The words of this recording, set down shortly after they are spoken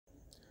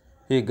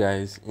Hey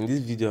guys, in this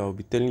video I'll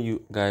be telling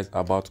you guys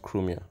about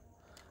Chromia.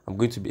 I'm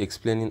going to be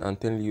explaining and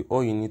telling you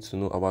all you need to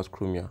know about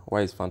Chromia,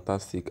 why it's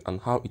fantastic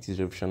and how it is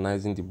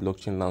revolutionizing the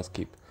blockchain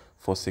landscape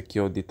for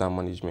secure data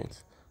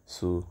management.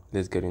 So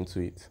let's get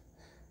into it.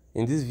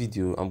 In this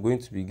video I'm going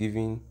to be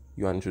giving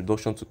you an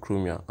introduction to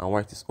Chromia and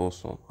why it is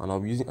awesome, and I'll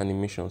be using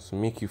animations to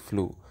make you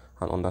flow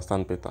and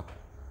understand better.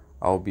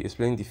 I'll be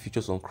explaining the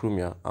features on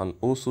Chromia and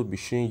also be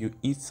showing you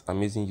its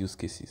amazing use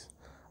cases.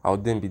 I'll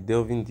then be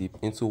delving deep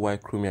into why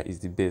Chromia is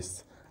the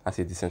best as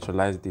a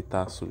decentralized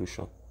data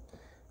solution.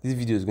 This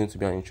video is going to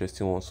be an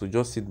interesting one, so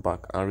just sit back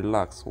and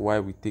relax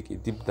while we take a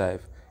deep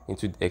dive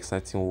into the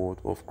exciting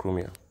world of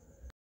Chromia.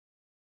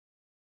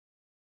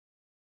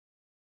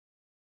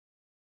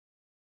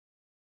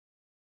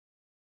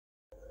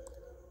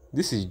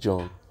 This is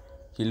John.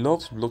 He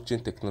loves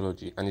blockchain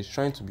technology and is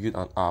trying to build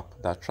an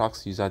app that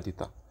tracks user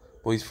data,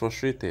 but he's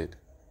frustrated.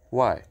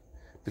 Why?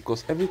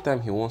 Because every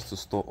time he wants to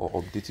store or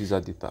update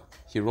user data,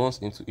 he runs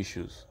into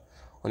issues.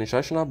 On a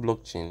traditional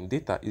blockchain,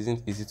 data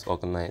isn't easy to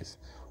organize,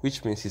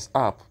 which means his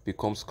app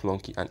becomes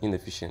clunky and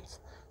inefficient.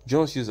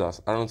 John's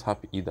users aren't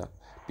happy either,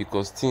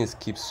 because things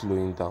keep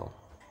slowing down.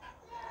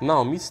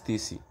 Now meet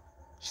Stacy.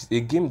 She's a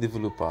game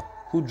developer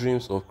who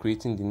dreams of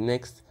creating the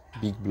next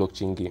big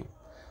blockchain game,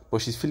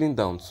 but she's feeling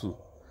down too.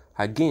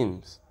 Her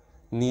games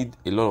need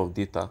a lot of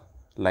data,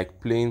 like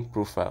playing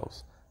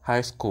profiles, high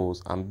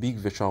scores, and big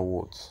virtual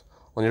worlds.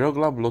 On a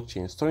regular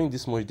blockchain, storing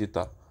this much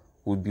data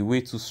would be way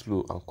too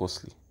slow and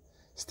costly.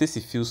 Stacy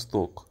feels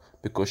stuck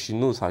because she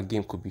knows her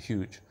game could be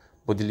huge,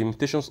 but the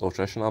limitations of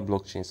traditional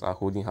blockchains are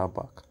holding her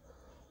back.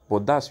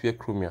 But that's where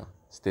Chromia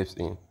steps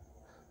in.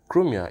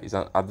 Chromia is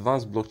an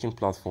advanced blockchain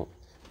platform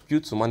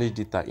built to manage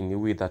data in a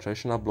way that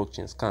traditional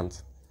blockchains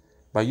can't.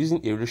 By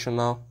using a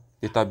relational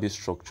database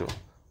structure,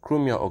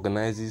 Chromia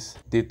organizes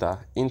data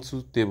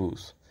into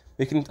tables,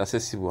 making it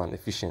accessible and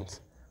efficient,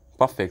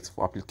 perfect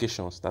for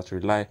applications that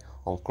rely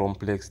on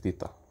complex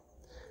data.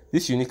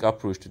 This unique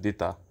approach to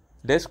data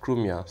lets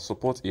Chromia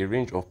support a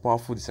range of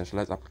powerful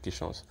decentralized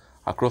applications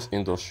across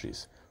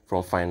industries,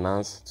 from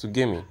finance to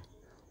gaming.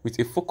 With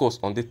a focus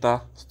on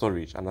data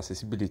storage and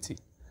accessibility,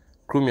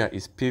 Chromia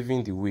is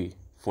paving the way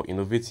for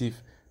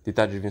innovative,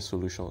 data-driven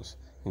solutions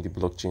in the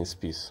blockchain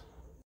space.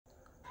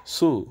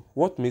 So,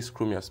 what makes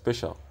Chromia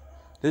special?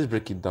 Let's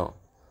break it down.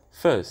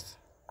 First,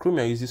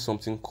 Chromia uses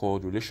something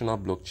called relational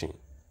blockchain.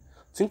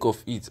 Think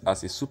of it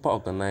as a super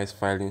organized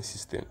filing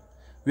system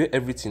where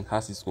everything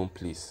has its own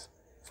place.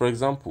 For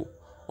example,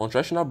 on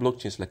traditional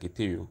blockchains like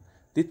Ethereum,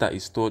 data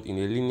is stored in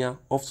a linear,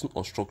 often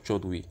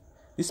unstructured way.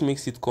 This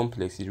makes it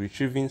complex in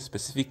retrieving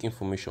specific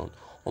information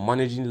or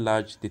managing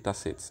large data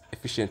sets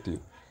efficiently,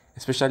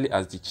 especially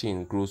as the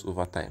chain grows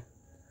over time.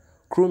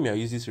 Chromia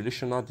uses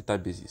relational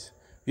databases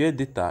where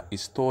data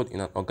is stored in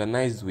an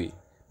organized way,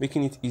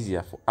 making it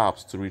easier for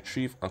apps to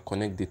retrieve and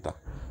connect data,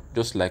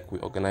 just like we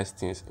organize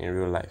things in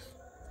real life.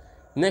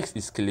 Next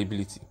is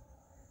scalability.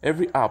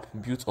 Every app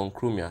built on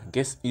Chromia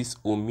gets its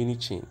own mini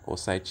chain or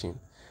sidechain.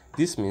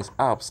 This means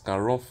apps can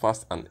run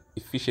fast and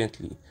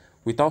efficiently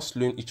without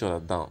slowing each other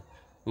down,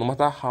 no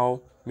matter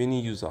how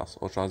many users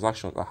or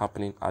transactions are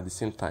happening at the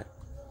same time.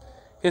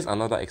 Here's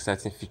another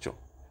exciting feature: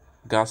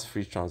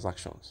 gas-free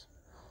transactions.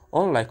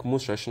 Unlike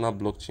most traditional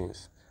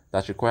blockchains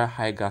that require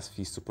high gas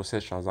fees to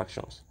process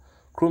transactions,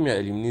 Chromia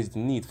eliminates the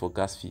need for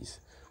gas fees,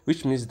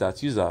 which means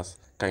that users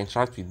can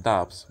interact with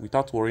dApps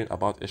without worrying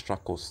about extra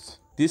costs.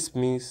 This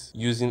makes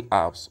using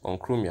apps on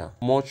Chromia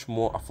much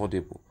more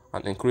affordable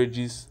and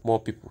encourages more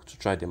people to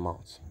try them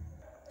out.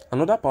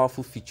 Another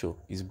powerful feature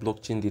is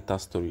blockchain data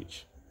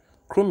storage.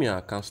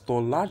 Chromia can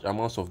store large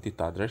amounts of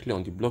data directly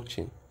on the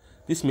blockchain.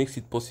 This makes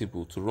it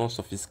possible to run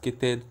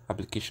sophisticated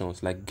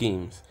applications like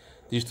games,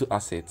 digital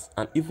assets,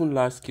 and even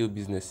large-scale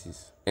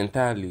businesses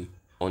entirely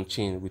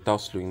on-chain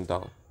without slowing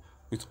down.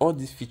 With all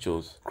these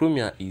features,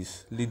 Chromia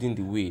is leading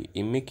the way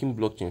in making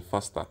blockchain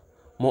faster,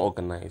 more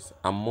organized,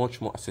 and much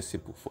more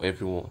accessible for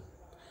everyone.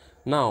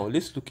 Now,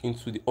 let's look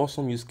into the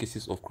awesome use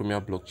cases of Chromia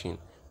blockchain,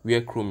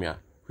 where Chromia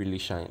really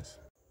shines.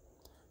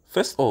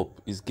 First up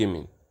is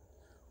gaming.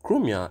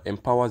 Chromia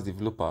empowers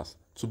developers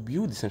to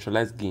build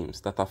decentralized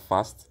games that are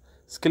fast,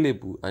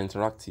 scalable, and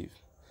interactive.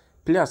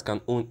 Players can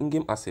own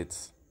in-game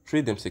assets,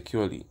 trade them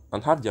securely,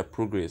 and have their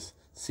progress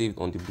saved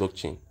on the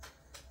blockchain.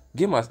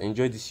 Gamers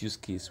enjoy this use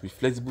case with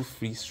flexible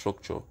fee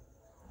structure,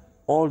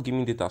 all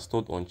gaming data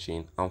stored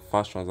on-chain, and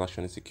fast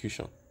transaction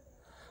execution.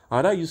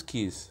 Another use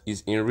case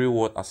is in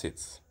real-world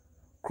assets.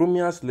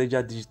 Chromia's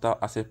Ledger Digital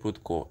Asset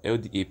Protocol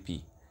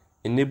 (LDAP)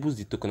 enables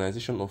the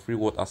tokenization of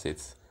real-world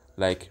assets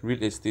like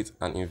real estate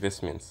and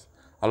investments,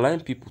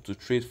 allowing people to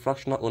trade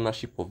fractional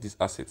ownership of these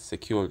assets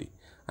securely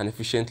and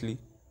efficiently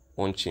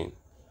on-chain.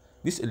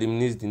 This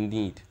eliminates the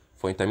need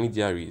for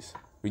intermediaries,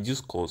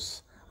 reduces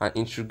costs, and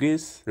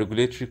integrates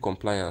regulatory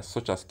compliance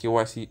such as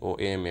KYC or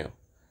AML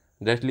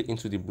directly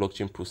into the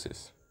blockchain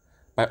process.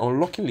 By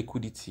unlocking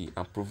liquidity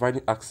and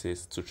providing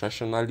access to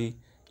traditionally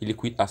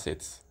illiquid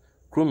assets,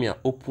 Chromia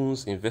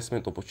opens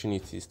investment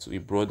opportunities to a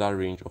broader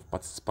range of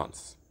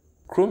participants.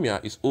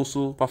 Chromia is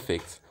also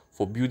perfect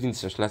for building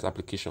decentralized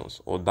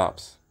applications or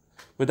dApps.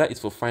 Whether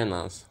it's for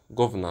finance,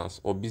 governance,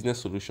 or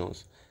business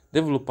solutions,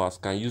 developers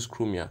can use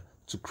Chromia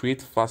to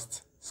create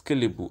fast,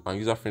 scalable, and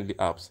user-friendly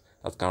apps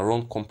that can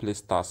run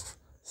complex tasks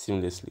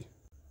seamlessly.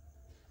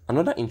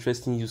 Another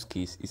interesting use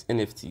case is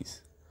NFTs.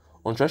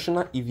 On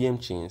traditional EVM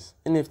chains,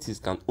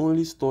 NFTs can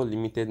only store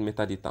limited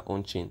metadata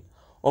on-chain,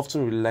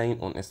 often relying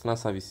on external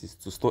services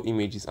to store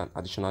images and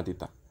additional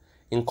data.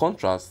 In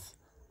contrast,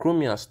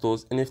 Chromia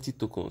stores NFT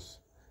tokens,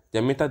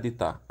 their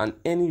metadata, and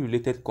any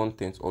related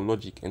content or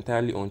logic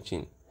entirely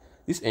on-chain.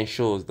 This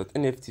ensures that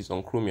NFTs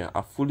on Chromia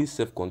are fully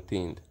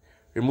self-contained,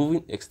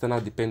 removing external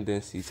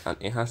dependencies and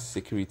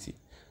enhancing security,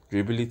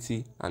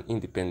 durability, and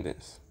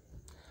independence.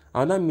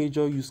 Another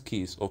major use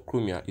case of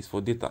Chromia is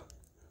for data.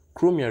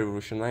 Chromia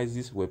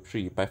revolutionizes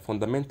Web3 by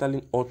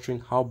fundamentally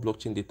altering how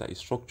blockchain data is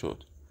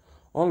structured.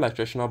 Unlike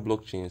traditional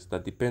blockchains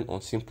that depend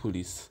on simple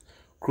lists,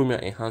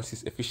 Chromia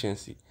enhances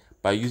efficiency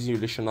by using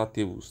relational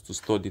tables to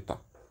store data.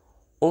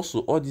 Also,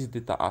 all these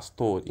data are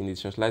stored in a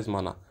decentralized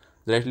manner,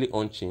 directly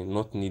on-chain,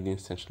 not needing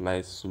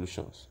centralized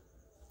solutions.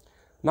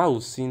 Now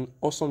we've seen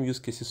awesome use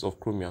cases of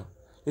Chromia.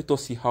 Let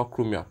us see how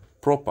Chromia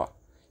proper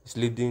is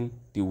leading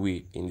the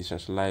way in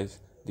decentralized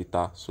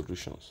data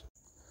solutions.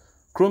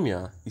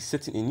 Chromia is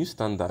setting a new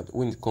standard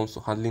when it comes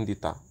to handling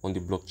data on the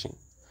blockchain.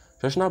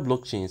 Traditional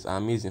blockchains are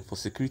amazing for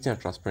security and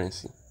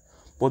transparency,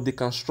 but they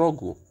can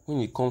struggle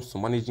when it comes to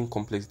managing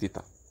complex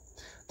data.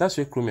 That's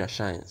where Chromia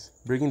shines,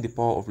 bringing the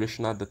power of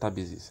relational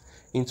databases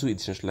into a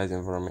decentralized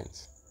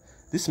environment.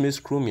 This makes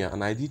Chromia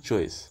an ideal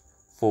choice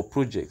for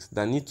projects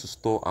that need to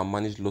store and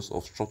manage lots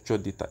of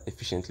structured data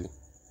efficiently.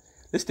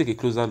 Let's take a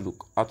closer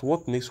look at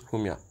what makes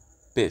Chromia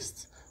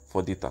best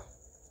for data.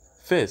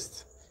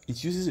 First,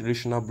 it uses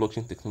relational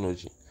blockchain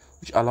technology,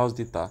 which allows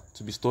data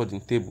to be stored in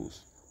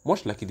tables,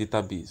 much like a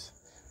database.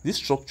 This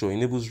structure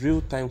enables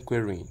real-time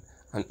querying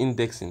and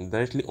indexing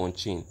directly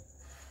on-chain,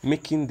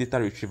 making data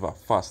retrieval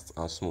fast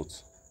and smooth.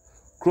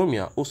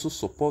 Chromia also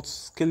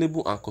supports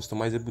scalable and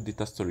customizable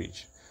data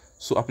storage,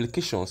 so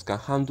applications can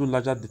handle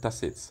larger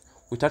datasets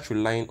without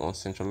relying on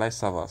centralized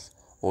servers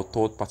or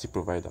third-party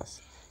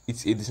providers.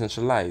 It's a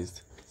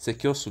decentralized,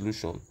 secure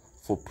solution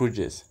for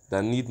projects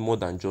that need more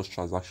than just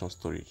transaction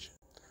storage.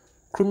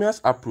 Chromia's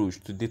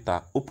approach to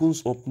data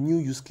opens up new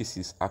use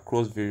cases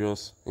across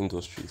various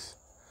industries.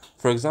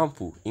 For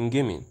example, in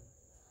gaming,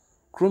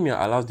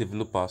 Chromia allows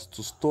developers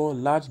to store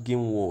large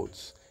game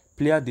worlds,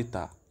 player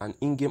data, and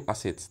in-game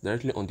assets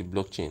directly on the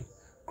blockchain,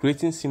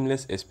 creating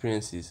seamless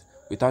experiences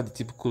without the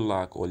typical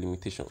lag or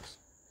limitations.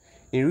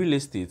 In real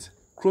estate,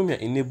 Chromia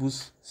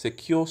enables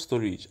secure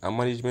storage and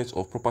management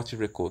of property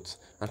records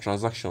and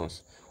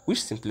transactions,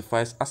 which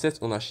simplifies asset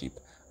ownership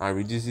and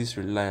reduces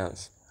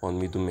reliance on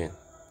middlemen.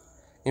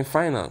 In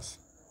finance,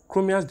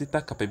 Chromia's data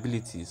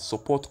capabilities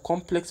support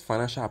complex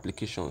financial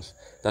applications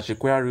that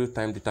require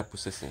real-time data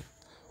processing,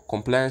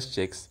 compliance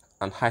checks,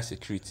 and high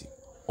security,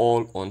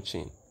 all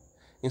on-chain.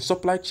 In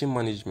supply chain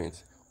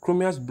management,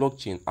 Chromia's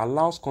blockchain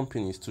allows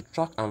companies to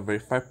track and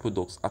verify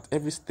products at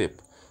every step,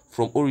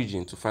 from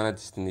origin to final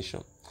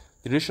destination.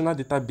 The relational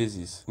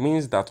databases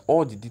means that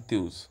all the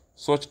details,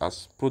 such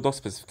as product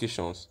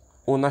specifications,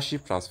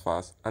 ownership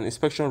transfers, and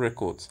inspection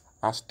records,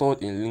 are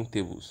stored in linked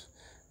tables.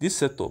 This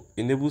setup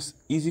enables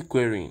easy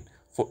querying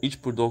for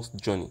each product's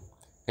journey,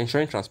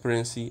 ensuring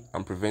transparency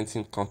and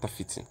preventing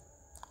counterfeiting.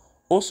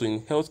 Also in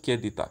healthcare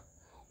data,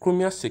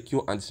 Chromia's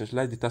secure and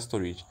decentralized data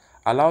storage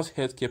allows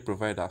healthcare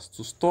providers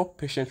to store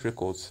patient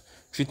records,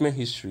 treatment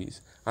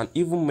histories, and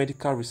even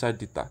medical research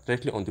data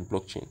directly on the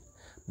blockchain.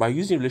 By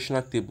using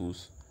relational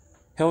tables,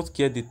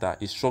 healthcare data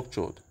is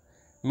structured,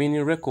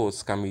 meaning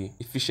records can be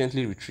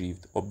efficiently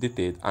retrieved,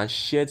 updated, and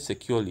shared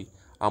securely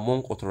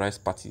among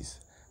authorized parties,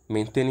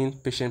 maintaining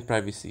patient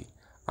privacy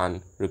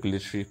and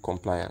regulatory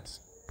compliance.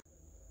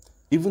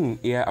 Even in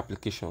AI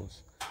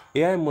applications,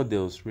 AI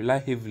models rely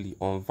heavily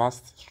on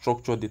vast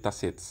structured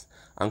datasets,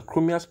 and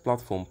Chromia's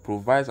platform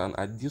provides an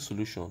ideal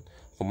solution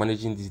for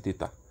managing this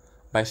data.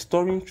 By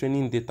storing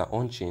training data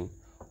on-chain,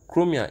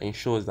 Chromia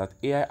ensures that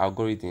AI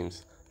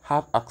algorithms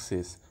have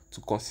access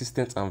to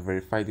consistent and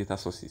verified data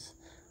sources.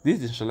 This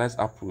decentralized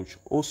approach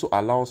also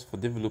allows for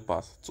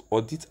developers to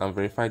audit and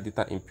verify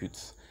data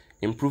inputs,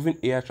 improving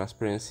AI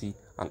transparency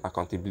and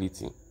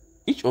accountability.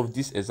 Each of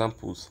these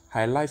examples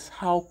highlights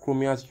how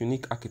Chromia's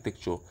unique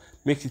architecture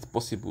makes it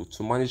possible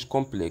to manage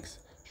complex,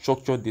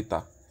 structured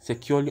data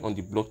securely on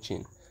the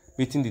blockchain,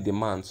 meeting the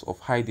demands of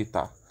high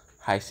data,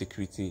 high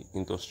security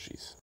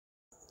industries.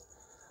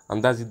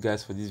 And that's it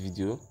guys for this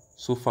video.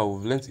 So far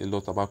we've learned a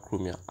lot about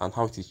Chromia and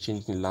how it is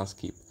changing the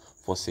landscape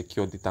for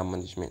secure data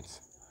management.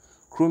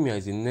 Chromia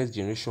is a next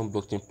generation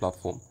blockchain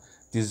platform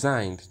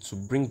designed to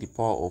bring the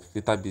power of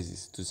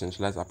databases to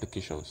centralized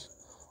applications.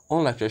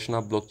 Unlike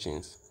traditional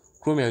blockchains,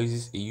 Chromia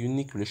uses a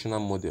unique relational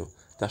model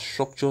that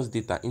structures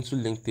data into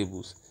linked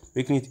tables,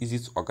 making it easy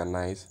to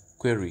organize,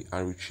 query,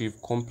 and retrieve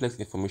complex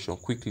information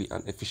quickly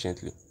and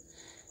efficiently.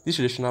 This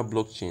relational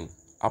blockchain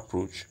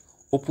approach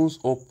opens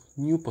up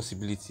new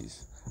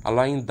possibilities,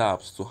 allowing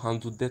dApps to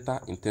handle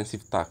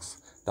data-intensive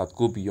tasks that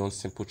go beyond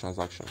simple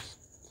transactions.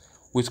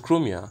 With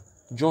Chromia,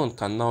 John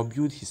can now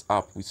build his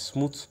app with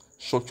smooth,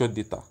 structured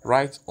data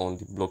right on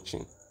the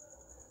blockchain.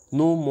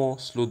 No more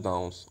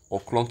slowdowns or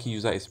clunky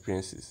user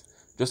experiences,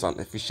 just an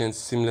efficient,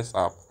 seamless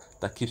app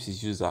that keeps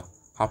its user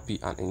happy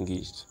and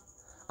engaged.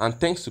 And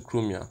thanks to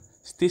Chromia,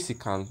 Stacy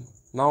can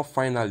now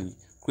finally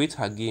create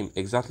her game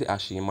exactly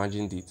as she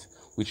imagined it,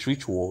 with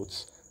rich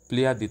worlds,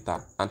 player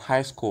data, and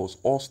high scores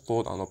all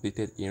stored and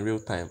updated in real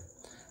time.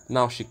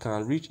 Now she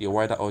can reach a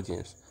wider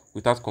audience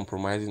without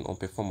compromising on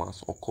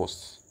performance or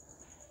costs.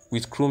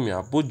 With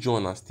Chromia, both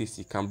John and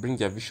Stacy can bring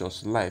their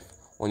visions to life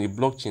on a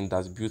blockchain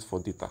that's built for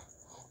data,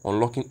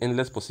 unlocking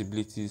endless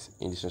possibilities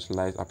in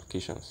decentralized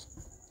applications.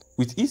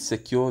 With its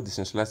secure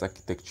decentralized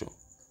architecture,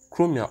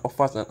 Chromia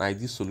offers an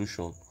ideal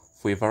solution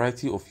for a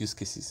variety of use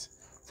cases,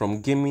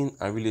 from gaming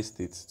and real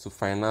estate to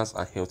finance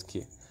and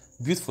healthcare.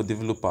 Built for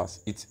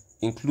developers, it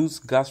includes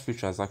gas-free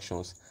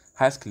transactions,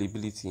 high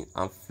scalability,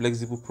 and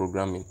flexible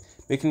programming,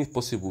 making it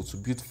possible to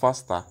build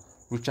faster,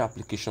 richer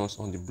applications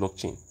on the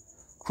blockchain.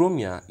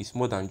 Chromia is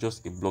more than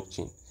just a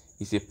blockchain,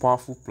 it's a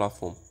powerful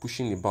platform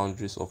pushing the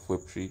boundaries of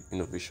Web3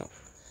 innovation.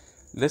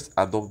 Let's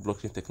adopt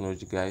blockchain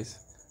technology, guys.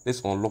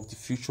 Let's unlock the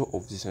future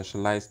of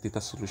decentralized data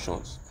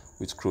solutions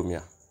with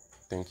Chromia.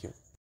 Thank you.